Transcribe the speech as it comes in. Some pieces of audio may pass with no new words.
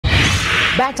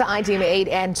Back to iTeam 8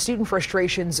 and student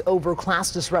frustrations over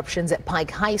class disruptions at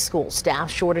Pike High School. Staff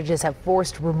shortages have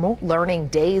forced remote learning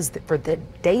days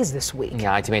this week.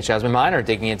 Yeah, iTeam 8's Jasmine Miner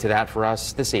digging into that for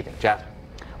us this evening. Jasmine.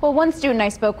 Well, one student I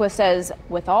spoke with says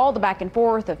with all the back and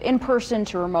forth of in-person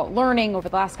to remote learning over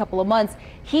the last couple of months,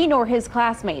 he nor his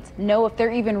classmates know if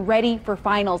they're even ready for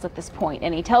finals at this point.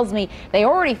 And he tells me they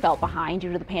already felt behind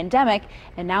due to the pandemic,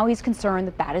 and now he's concerned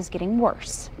that that is getting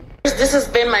worse. This has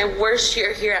been my worst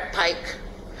year here at Pike.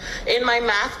 In my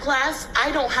math class,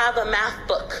 I don't have a math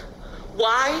book.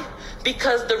 Why?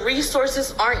 Because the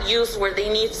resources aren't used where they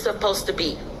need supposed to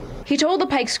be. He told the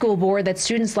Pike School Board that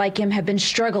students like him have been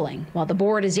struggling, while the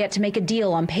board is yet to make a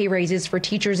deal on pay raises for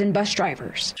teachers and bus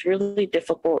drivers. It's really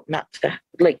difficult not to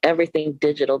like everything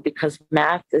digital, because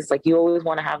math is like you always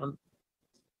want to have a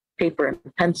paper and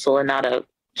pencil and not a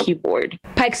keyboard.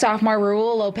 Pike sophomore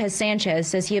Raul Lopez Sanchez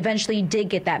says he eventually did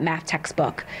get that math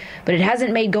textbook, but it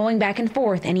hasn't made going back and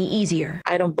forth any easier.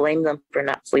 I don't blame them for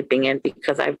not sleeping in,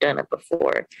 because I've done it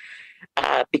before,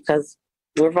 because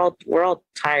we're all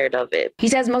tired of it. He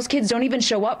says most kids don't even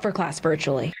show up for class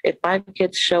virtually. If 5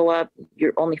 kids show up,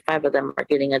 only 5 of them are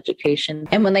getting education.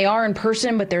 And when they are in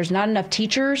person, but there's not enough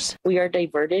teachers, we are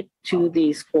diverted to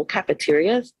the school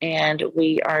cafeterias, and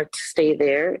we are to stay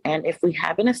there. And if we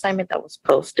have an assignment that was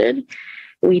posted,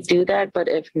 we do that. But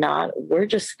if not, we're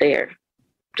just there,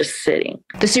 just sitting.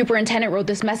 The superintendent wrote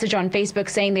this message on Facebook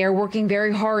saying they are working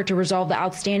very hard to resolve the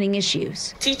outstanding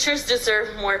issues. Teachers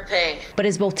deserve more pay. But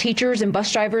as both teachers and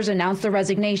bus drivers announce their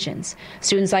resignations,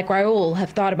 students like Raul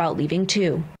have thought about leaving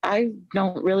too. I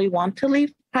don't really want to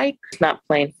leave Pike. It's not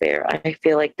playing fair. I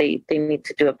feel like they need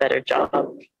to do a better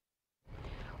job.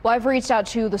 Well, I've reached out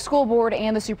to the school board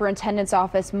and the superintendent's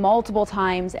office multiple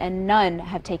times, and none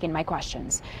have taken my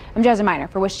questions. I'm Jasmine Miner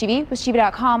for WishTV,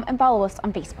 WishTV.com, and follow us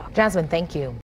on Facebook. Jasmine, thank you.